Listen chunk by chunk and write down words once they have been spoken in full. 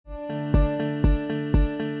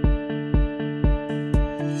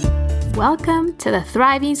Welcome to the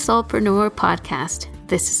Thriving Soulpreneur podcast.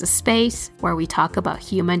 This is a space where we talk about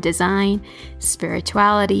human design,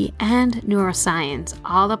 spirituality, and neuroscience,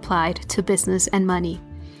 all applied to business and money.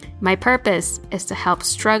 My purpose is to help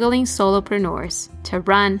struggling solopreneurs to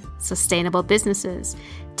run sustainable businesses,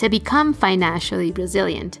 to become financially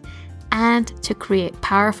resilient, and to create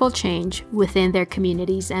powerful change within their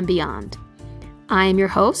communities and beyond. I am your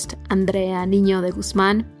host, Andrea Niño de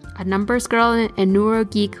Guzman, a numbers girl and neuro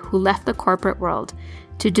geek who left the corporate world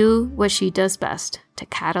to do what she does best, to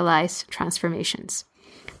catalyze transformations.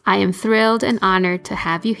 I am thrilled and honored to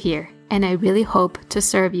have you here, and I really hope to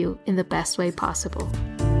serve you in the best way possible.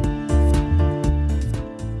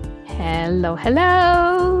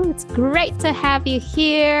 Hello. It's great to have you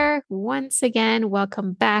here. Once again,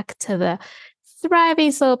 welcome back to the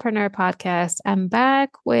Thriving Soulpreneur podcast. I'm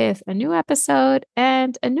back with a new episode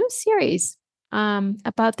and a new series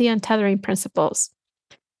about the Untethering principles.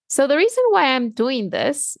 So the reason why I'm doing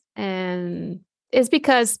this is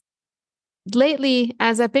because lately,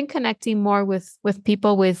 as I've been connecting more with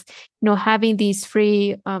people with, having these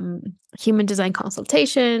free human design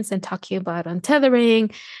consultations and talking about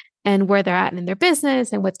untethering and where they're at in their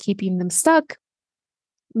business and what's keeping them stuck,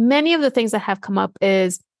 many of the things that have come up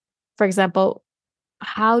is, for example,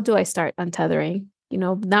 how do I start untethering?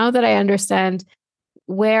 Now that I understand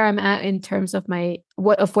where I'm at in terms of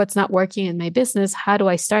what's not working in my business, how do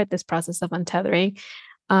I start this process of untethering?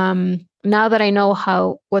 Now that I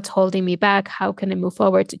know what's holding me back, how can I move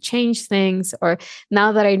forward to change things? Or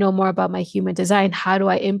now that I know more about my human design, how do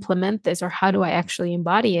I implement this, or how do I actually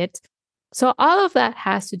embody it? So all of that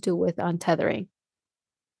has to do with untethering.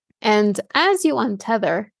 And as you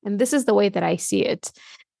untether, and this is the way that I see it,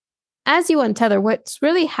 as you untether, what's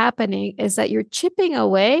really happening is that you're chipping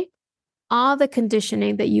away all the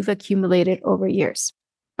conditioning that you've accumulated over years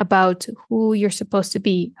about who you're supposed to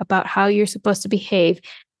be, about how you're supposed to behave,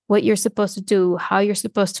 what you're supposed to do, how you're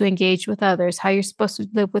supposed to engage with others, how you're supposed to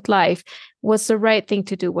live with life, what's the right thing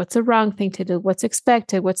to do, what's the wrong thing to do, what's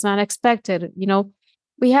expected, what's not expected.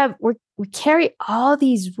 We carry all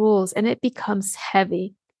these rules and it becomes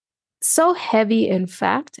heavy. So heavy, in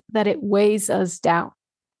fact, that it weighs us down.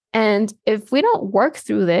 And if we don't work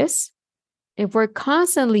through this, if we're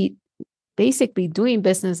constantly basically doing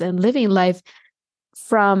business and living life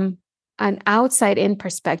from an outside in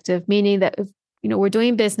perspective, meaning that if, we're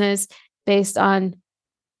doing business based on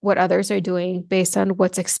what others are doing, based on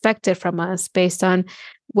what's expected from us, based on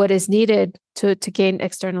what is needed to gain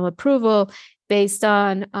external approval, based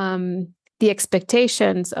on the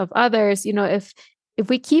expectations of others, if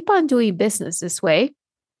we keep on doing business this way,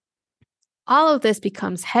 all of this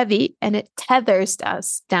becomes heavy and it tethers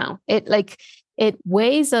us down. It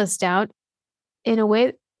weighs us down in a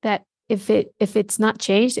way that if it's not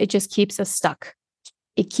changed, it just keeps us stuck.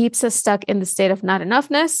 It keeps us stuck in the state of not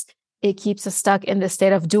enoughness. It keeps us stuck in the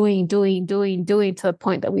state of doing to the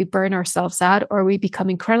point that we burn ourselves out, or we become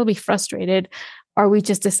incredibly frustrated, or we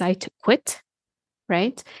just decide to quit,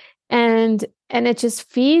 right? And it just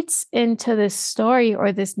feeds into this story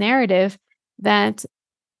or this narrative that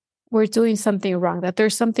we're doing something wrong, that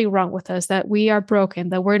there's something wrong with us, that we are broken,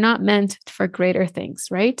 that we're not meant for greater things,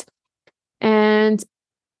 right? And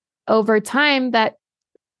over time, that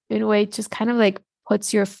in a way just kind of like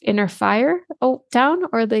puts your inner fire down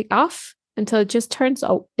or like off until it just turns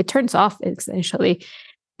off essentially,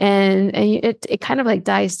 and it kind of like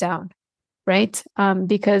dies down, right?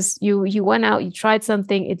 Because you went out, you tried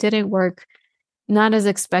something, it didn't work, not as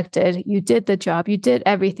expected. You did the job, you did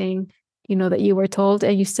everything that you were told,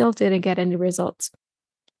 and you still didn't get any results.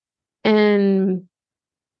 And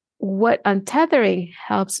what untethering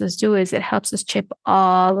helps us do is it helps us chip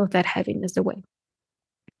all of that heaviness away,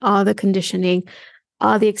 all the conditioning,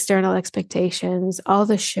 all the external expectations, all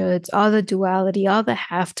the shoulds, all the duality, all the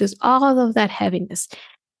have tos, all of that heaviness.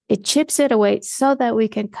 It chips it away so that we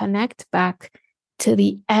can connect back to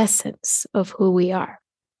the essence of who we are,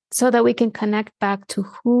 so that we can connect back to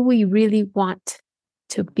who we really want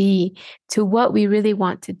to be, to what we really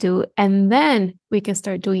want to do. And then we can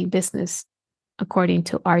start doing business according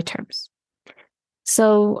to our terms.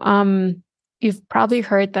 So you've probably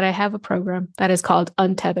heard that I have a program that is called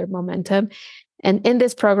Untethered Momentum. And in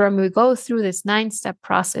this program, we go through this 9-step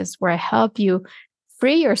process where I help you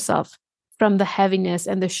free yourself from the heaviness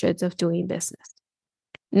and the shoulds of doing business.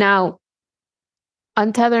 Now,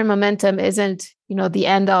 Untethered Momentum isn't, the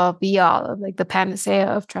end all be all of like the panacea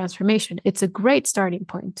of transformation. It's a great starting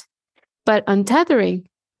point. But untethering,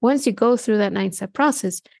 once you go through that 9-step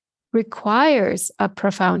process, requires a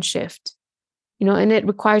profound shift. And it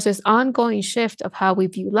requires this ongoing shift of how we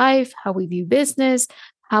view life, how we view business,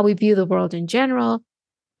 how we view the world in general.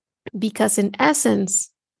 Because in essence,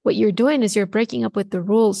 what you're doing is you're breaking up with the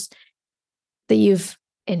rules that you've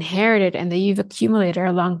inherited and that you've accumulated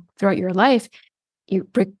along throughout your life. You're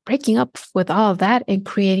breaking up with all of that and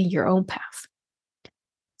creating your own path.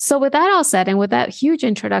 So with that all said, and with that huge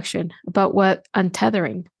introduction about what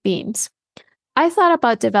untethering means, I thought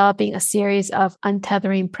about developing a series of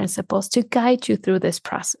untethering principles to guide you through this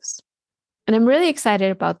process. And I'm really excited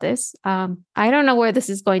about this. I don't know where this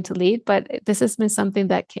is going to lead, but this has been something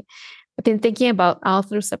that I've been thinking about all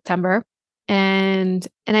through September. And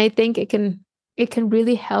I think it can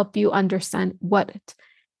really help you understand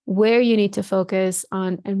where you need to focus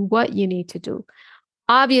on and what you need to do.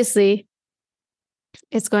 Obviously,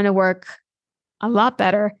 it's going to work a lot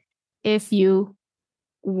better if you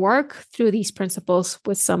work through these principles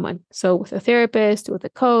with someone. So with a therapist, with a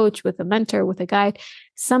coach, with a mentor, with a guide,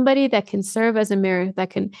 somebody that can serve as a mirror,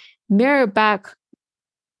 that can mirror back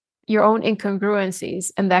your own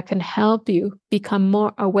incongruencies and that can help you become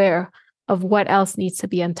more aware of what else needs to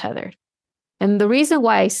be untethered. And the reason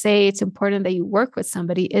why I say it's important that you work with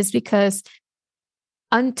somebody is because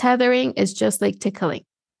untethering is just like tickling.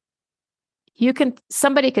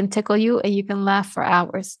 Somebody can tickle you and you can laugh for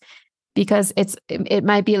hours because it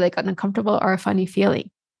might be like an uncomfortable or a funny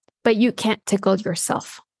feeling, but you can't tickle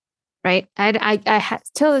yourself, right?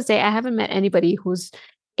 Till this day, I haven't met anybody who's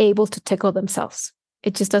able to tickle themselves.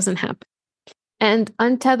 It just doesn't happen. And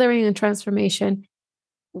untethering and transformation,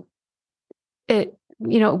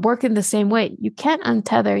 work in the same way. You can't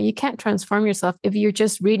untether, you can't transform yourself if you're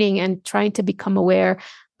just reading and trying to become aware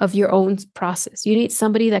of your own process. You need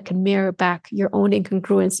somebody that can mirror back your own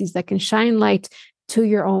incongruencies, that can shine light to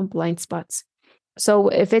your own blind spots. So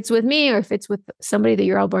if it's with me or if it's with somebody that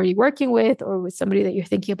you're already working with or with somebody that you're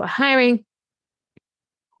thinking about hiring,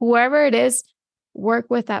 whoever it is, work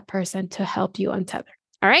with that person to help you untether.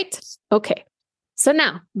 All right? Okay. So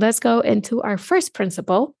now let's go into our first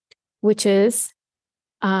principle, which is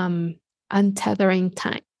untethering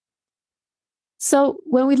time. So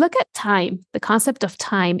when we look at time, the concept of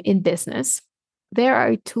time in business, there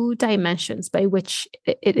are two dimensions by which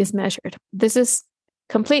it is measured. This is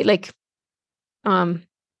complete, I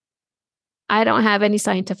don't have any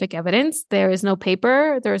scientific evidence. There is no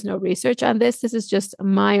paper. There is no research on this. This is just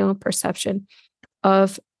my own perception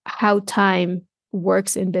of how time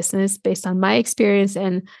works in business based on my experience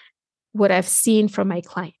and what I've seen from my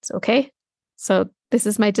clients. Okay. So this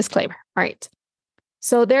is my disclaimer. All right.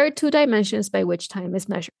 So there are two dimensions by which time is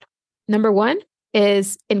measured. Number one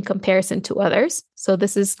is in comparison to others. So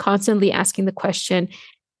this is constantly asking the question,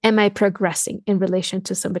 am I progressing in relation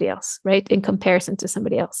to somebody else, right? In comparison to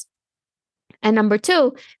somebody else. And number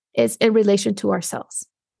two is in relation to ourselves.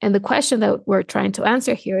 And the question that we're trying to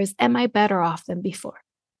answer here is, am I better off than before,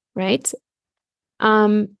 right?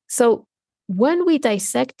 So when we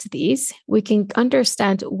dissect these, we can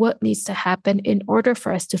understand what needs to happen in order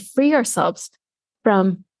for us to free ourselves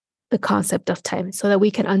from the concept of time so that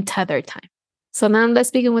we can untether time. So now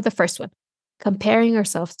let's begin with the first one, comparing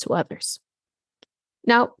ourselves to others.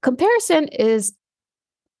 Now, comparison is,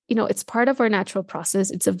 it's part of our natural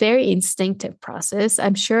process. It's a very instinctive process.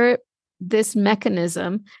 I'm sure this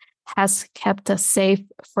mechanism has kept us safe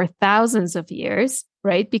for thousands of years,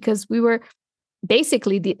 right? Because we were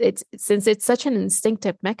basically, since it's such an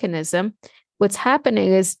instinctive mechanism, what's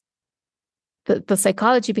happening is the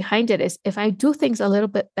psychology behind it is if I do things a little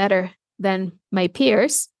bit better than my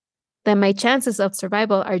peers, then my chances of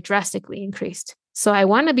survival are drastically increased. So I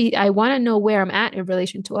want to know where I'm at in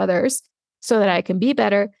relation to others so that I can be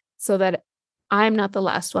better, so that I'm not the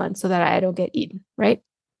last one, so that I don't get eaten, right?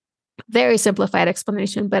 Very simplified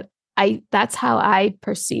explanation, but that's how I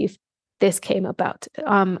perceive this came about,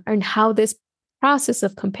 and how this process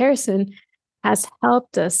of comparison has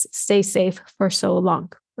helped us stay safe for so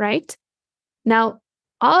long, right? Now,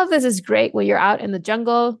 all of this is great when you're out in the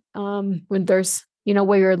jungle, when there's,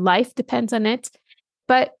 where your life depends on it,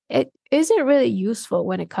 but it isn't really useful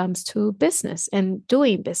when it comes to business and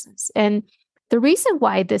doing business. And the reason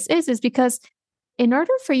why this is because in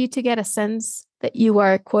order for you to get a sense that you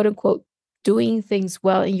are, quote unquote, doing things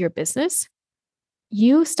well in your business,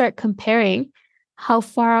 you start comparing how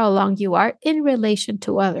far along you are in relation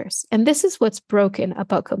to others. And this is what's broken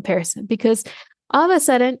about comparison, because all of a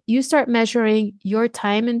sudden you start measuring your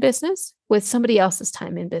time in business with somebody else's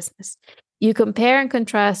time in business. You compare and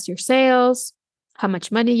contrast your sales, how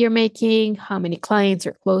much money you're making, how many clients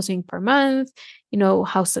you're closing per month,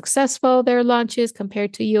 how successful their launch is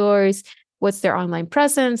compared to yours, what's their online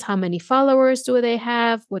presence, how many followers do they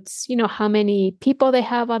have, what's, how many people they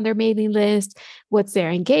have on their mailing list, what's their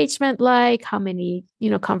engagement like, how many,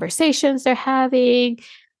 conversations they're having,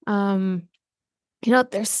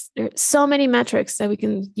 there's so many metrics that we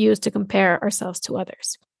can use to compare ourselves to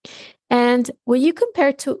others. And when you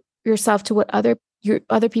compare to yourself to what other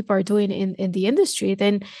people are doing in the industry,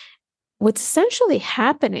 then what's essentially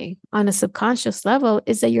happening on a subconscious level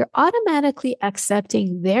is that you're automatically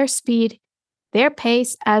accepting their speed, their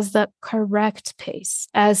pace as the correct pace,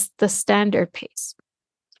 as the standard pace.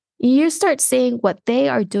 You start seeing what they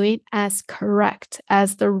are doing as correct,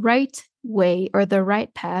 as the right way or the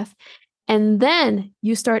right path. And then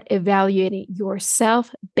you start evaluating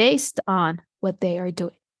yourself based on what they are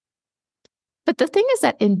doing. But the thing is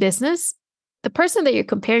that in business, the person that you're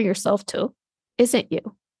comparing yourself to isn't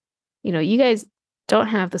you. You guys don't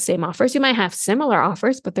have the same offers. You might have similar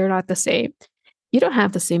offers, but they're not the same. You don't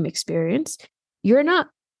have the same experience. You're not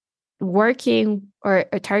working or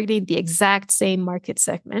targeting the exact same market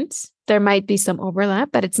segments. There might be some overlap,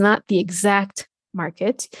 but it's not the exact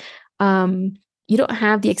market. You don't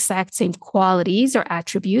have the exact same qualities or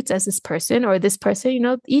attributes as this person or this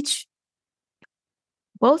person.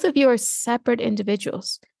 Both of you are separate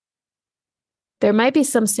individuals. There might be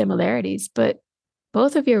some similarities, but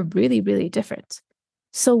both of you are really, really different.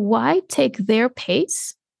 So why take their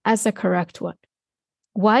pace as the correct one?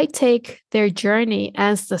 Why take their journey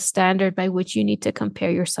as the standard by which you need to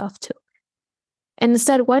compare yourself to? And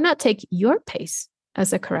instead, why not take your pace as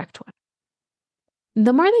the correct one?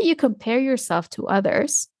 The more that you compare yourself to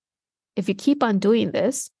others, if you keep on doing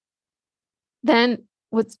this, then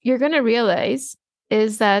what you're going to realize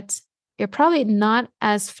is that you're probably not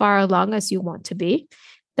as far along as you want to be,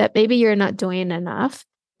 that maybe you're not doing enough,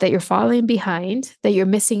 that you're falling behind, that you're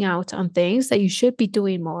missing out on things, that you should be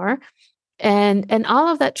doing more. And all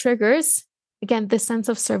of that triggers, again, this sense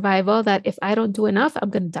of survival that if I don't do enough, I'm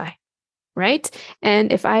going to die, right?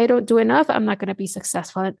 And if I don't do enough, I'm not going to be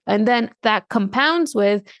successful. And then that compounds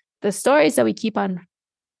with the stories that we keep on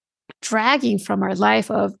dragging from our life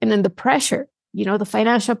and then the pressure, the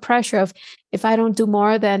financial pressure of if I don't do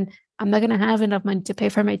more, then I'm not going to have enough money to pay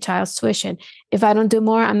for my child's tuition. If I don't do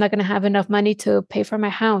more, I'm not going to have enough money to pay for my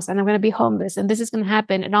house and I'm going to be homeless and this is going to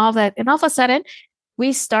happen and all of that. And all of a sudden,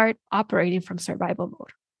 we start operating from survival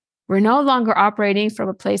mode. We're no longer operating from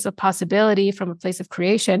a place of possibility, from a place of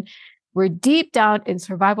creation. We're deep down in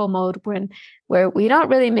survival mode where we don't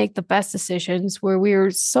really make the best decisions, where we're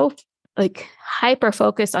so hyper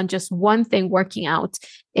focused on just one thing working out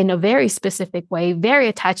in a very specific way, very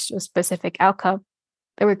attached to a specific outcome,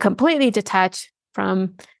 that we're completely detached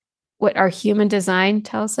from what our human design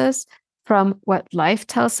tells us, from what life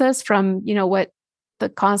tells us, from, what the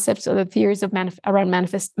concepts or the theories of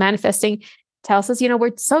manifesting tells us.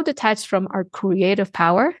 We're so detached from our creative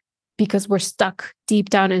power because we're stuck deep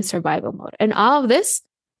down in survival mode. And all of this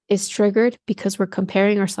is triggered because we're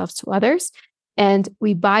comparing ourselves to others. And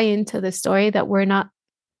we buy into the story that we're not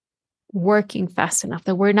working fast enough,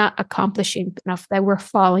 that we're not accomplishing enough, that we're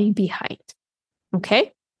falling behind.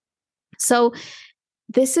 Okay? So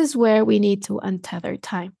this is where we need to untether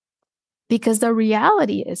time. Because the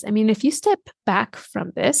reality is, if you step back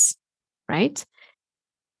from this, right?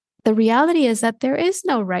 The reality is that there is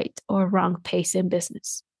no right or wrong pace in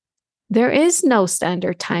business. There is no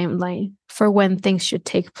standard timeline for when things should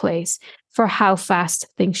take place, for how fast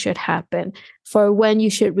things should happen, for when you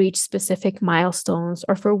should reach specific milestones,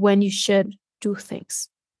 or for when you should do things.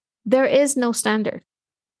 There is no standard.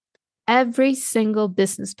 Every single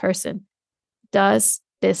business person does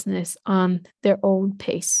business on their own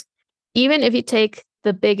pace. Even if you take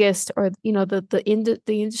the biggest or the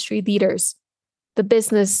industry leaders,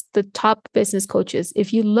 the top business coaches,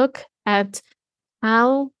 if you look at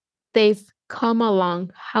how they've come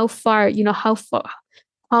along, how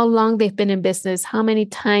long they've been in business, how many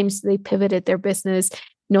times they pivoted their business,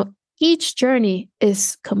 each journey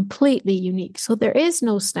is completely unique. So there is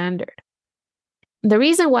no standard. The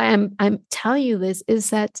reason why I'm telling you this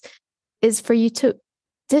is for you to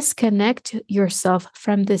disconnect yourself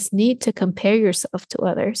from this need to compare yourself to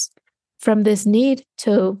others, from this need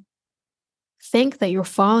to think that you're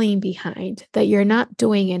falling behind, that you're not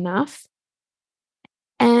doing enough,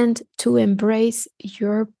 and to embrace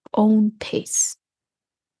your own pace.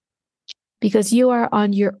 Because you are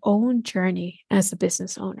on your own journey as a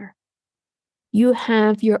business owner. You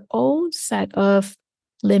have your own set of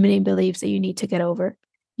limiting beliefs that you need to get over.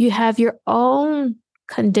 You have your own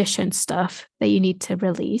conditioned stuff that you need to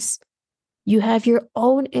release. You have your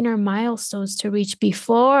own inner milestones to reach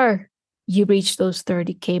before you reach those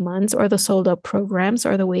 30K months or the sold out programs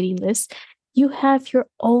or the waiting list. You have your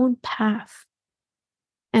own path.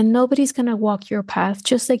 And nobody's going to walk your path,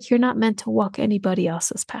 just like you're not meant to walk anybody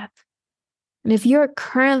else's path. And if you're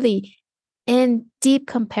currently in deep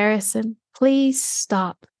comparison, please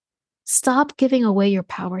stop. Stop giving away your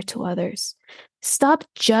power to others. Stop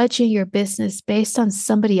judging your business based on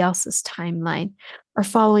somebody else's timeline or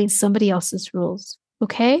following somebody else's rules.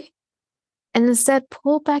 Okay? And instead,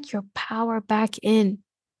 pull back your power back in.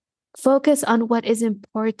 Focus on what is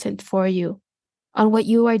important for you, on what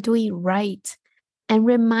you are doing right. And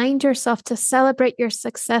remind yourself to celebrate your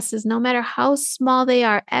successes, no matter how small they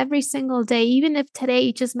are, every single day. Even if today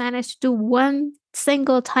you just managed to do one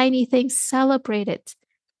single tiny thing, celebrate it.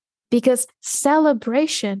 Because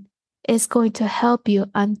celebration is going to help you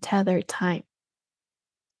untether time.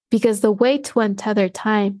 Because the way to untether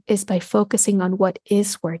time is by focusing on what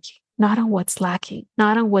is working, not on what's lacking,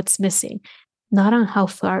 not on what's missing, not on how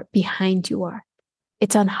far behind you are.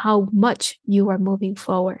 It's on how much you are moving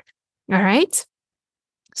forward. All right?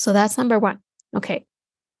 So that's number one. Okay.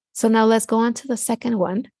 So now let's go on to the second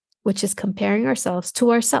one, which is comparing ourselves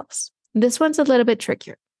to ourselves. This one's a little bit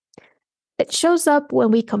trickier. It shows up when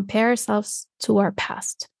we compare ourselves to our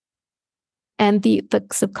past. And the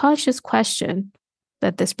subconscious question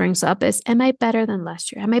that this brings up is, am I better than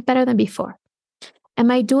last year? Am I better than before? Am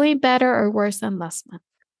I doing better or worse than last month?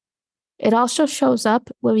 It also shows up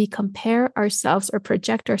when we compare ourselves or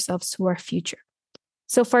project ourselves to our future.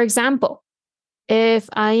 So for example, if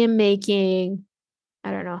I am making, I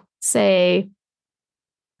don't know, say,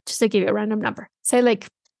 just to give you a random number, say like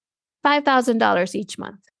 $5,000 each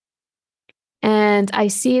month. And I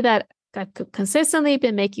see that I've consistently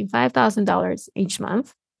been making $5,000 each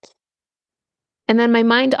month. And then my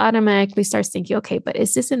mind automatically starts thinking, okay, but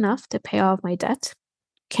is this enough to pay off my debt?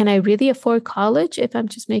 Can I really afford college if I'm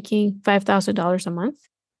just making $5,000 a month?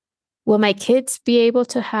 Will my kids be able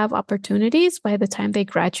to have opportunities by the time they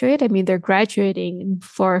graduate? I mean, they're graduating in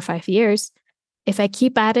 4 or 5 years. If I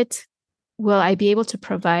keep at it, will I be able to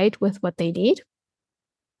provide with what they need?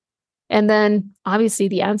 And then obviously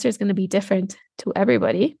the answer is going to be different to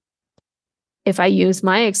everybody. If I use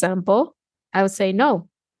my example, I would say, no,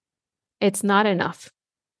 it's not enough.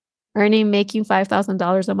 Making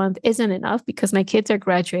 $5,000 a month isn't enough because my kids are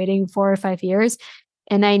graduating 4 or 5 years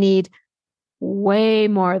and I need way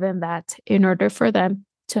more than that in order for them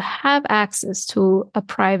to have access to a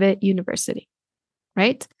private university,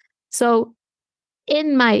 right? So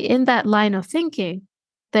in that line of thinking,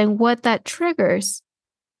 then what that triggers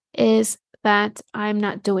is that I'm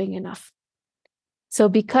not doing enough. So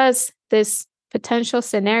because this potential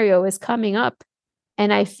scenario is coming up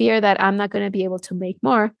and I fear that I'm not going to be able to make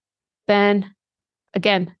more, then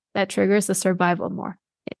again, that triggers the survival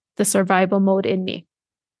mode in me.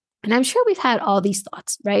 And I'm sure we've had all these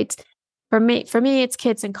thoughts, right? For me, it's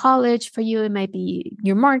kids in college. For you, it might be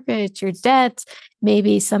your mortgage, your debt,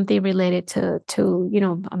 maybe something related to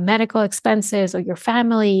medical expenses or your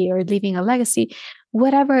family or leaving a legacy,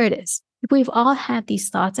 whatever it is. We've all had these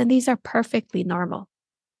thoughts and these are perfectly normal.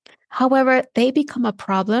 However, they become a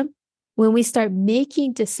problem when we start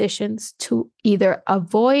making decisions to either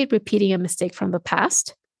avoid repeating a mistake from the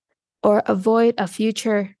past or avoid a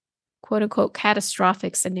future, quote unquote,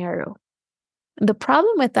 catastrophic scenario. And the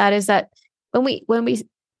problem with that is that when we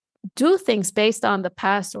do things based on the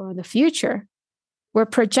past or on the future, we're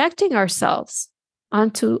projecting ourselves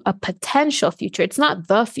onto a potential future. It's not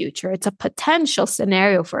the future, it's a potential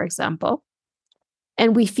scenario, for example.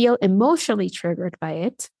 And we feel emotionally triggered by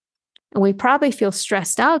it. And we probably feel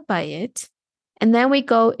stressed out by it. And then we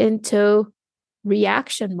go into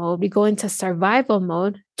reaction mode. We go into survival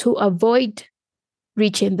mode to avoid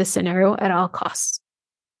reaching the scenario at all costs.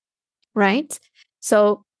 Right?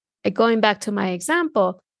 So going back to my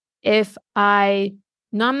example, if I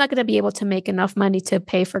know I'm not going to be able to make enough money to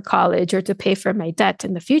pay for college or to pay for my debt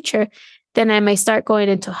in the future, then I may start going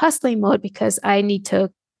into hustling mode because I need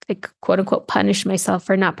to, quote unquote, punish myself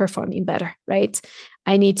for not performing better, right?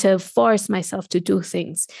 I need to force myself to do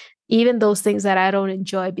things, even those things that I don't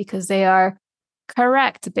enjoy because they are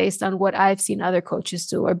correct based on what I've seen other coaches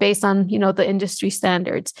do or based on, the industry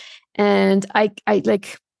standards. And I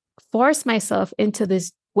force myself into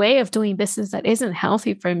this way of doing business that isn't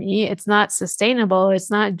healthy for me. It's not sustainable. It's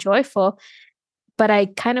not joyful, but I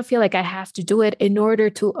kind of feel like I have to do it in order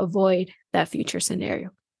to avoid that future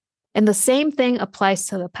scenario. And the same thing applies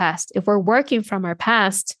to the past. If we're working from our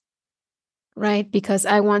past, right, because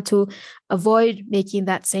I want to avoid making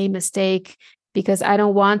that same mistake, because I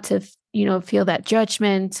don't want to, feel that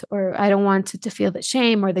judgment, or I don't want to feel the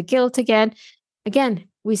shame or the guilt again,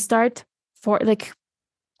 we start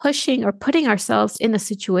pushing or putting ourselves in a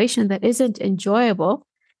situation that isn't enjoyable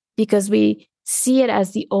because we see it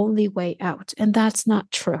as the only way out. And that's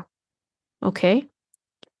not true. Okay.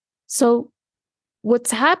 So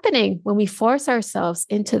what's happening when we force ourselves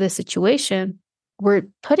into the situation, we're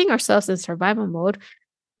putting ourselves in survival mode.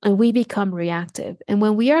 and we become reactive. And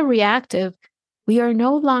when we are reactive, we are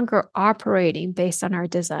no longer operating based on our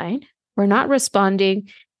design. We're not responding.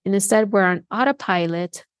 And instead, we're on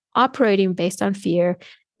autopilot, operating based on fear,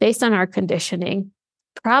 based on our conditioning,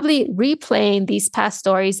 probably replaying these past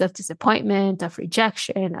stories of disappointment, of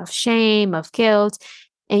rejection, of shame, of guilt,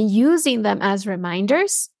 and using them as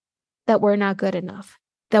reminders that we're not good enough,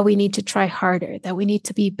 that we need to try harder, that we need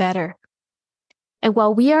to be better. And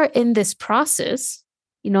while we are in this process,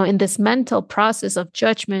 in this mental process of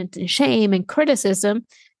judgment and shame and criticism,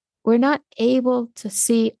 we're not able to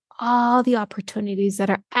see all the opportunities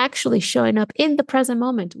that are actually showing up in the present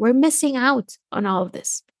moment. We're missing out on all of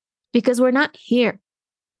this because we're not here.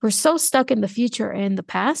 We're so stuck in the future and the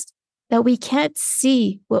past that we can't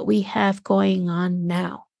see what we have going on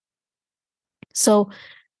now. So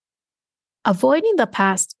avoiding the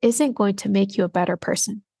past isn't going to make you a better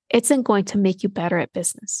person. It isn't going to make you better at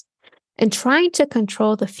business. And trying to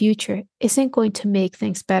control the future isn't going to make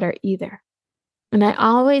things better either. And I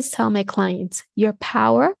always tell my clients, your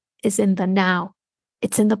power is in the now.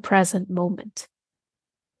 It's in the present moment.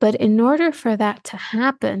 But in order for that to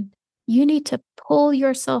happen, you need to pull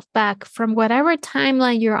yourself back from whatever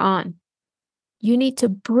timeline you're on. You need to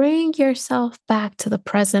bring yourself back to the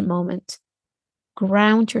present moment.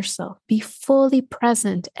 Ground yourself, be fully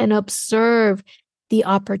present, and observe the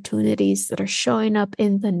opportunities that are showing up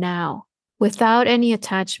in the now without any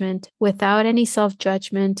attachment, without any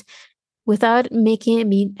self-judgment, without making it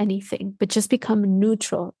mean anything, but just become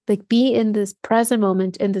neutral. Like be in this present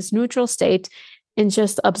moment, in this neutral state, and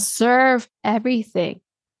just observe everything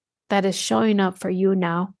that is showing up for you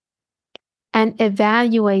now and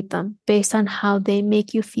evaluate them based on how they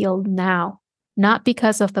make you feel now, not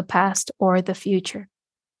because of the past or the future.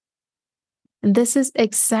 And this is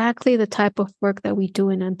exactly the type of work that we do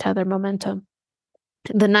in Untethered Momentum.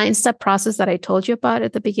 The 9-step process that I told you about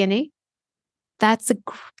at the beginning, that's the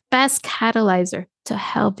best catalyzer to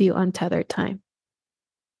help you untether time.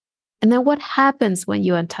 And then what happens when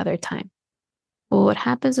you untether time? Well, what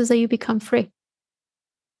happens is that you become free.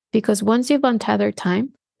 Because once you've untethered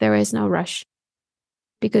time, there is no rush.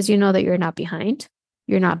 Because you know that you're not behind.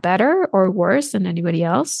 You're not better or worse than anybody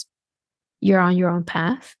else. You're on your own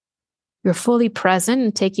path. You're fully present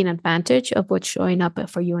and taking advantage of what's showing up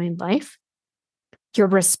for you in life. You're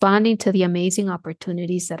responding to the amazing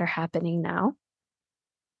opportunities that are happening now.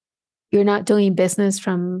 You're not doing business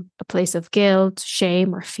from a place of guilt,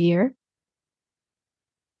 shame, or fear.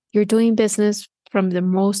 You're doing business from the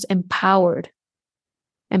most empowered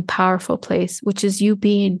and powerful place, which is you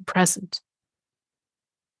being present.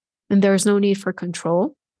 And there's no need for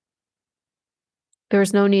control.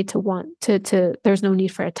 There's no need there's no need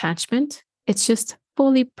for attachment. It's just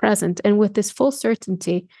fully present. And with this full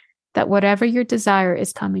certainty that whatever your desire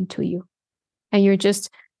is coming to you, and you're just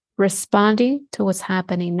responding to what's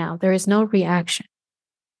happening now. There is no reaction.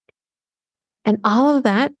 And all of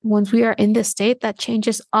that, once we are in this state, that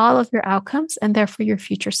changes all of your outcomes and therefore your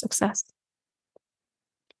future success.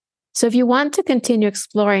 So if you want to continue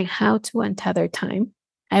exploring how to untether time,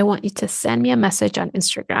 I want you to send me a message on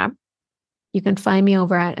Instagram. You can find me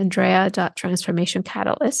over at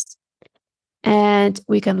andrea.transformationcatalyst. And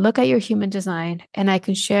we can look at your human design, and I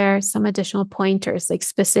can share some additional pointers, like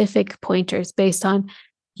specific pointers based on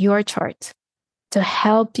your chart to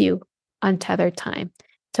help you untether time,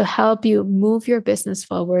 to help you move your business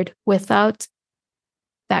forward without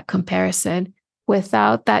that comparison,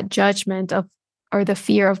 without that judgment of or the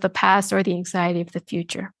fear of the past or the anxiety of the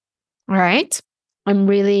future. All right. I'm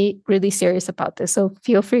really, really serious about this. So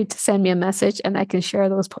feel free to send me a message and I can share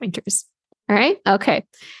those pointers. All right. Okay.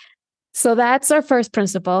 So that's our first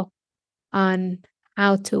principle on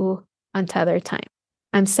how to untether time.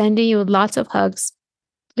 I'm sending you lots of hugs.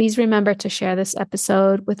 Please remember to share this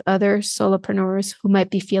episode with other solopreneurs who might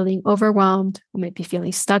be feeling overwhelmed, who might be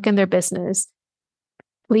feeling stuck in their business.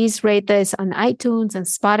 Please rate this on iTunes and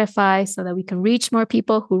Spotify so that we can reach more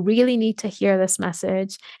people who really need to hear this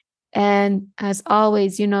message. And as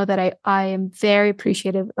always, you know that I am very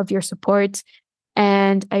appreciative of your support.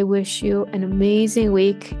 And I wish you an amazing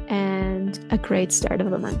week and a great start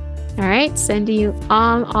of the month. All right. Sending you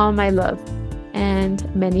all my love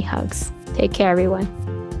and many hugs. Take care, everyone.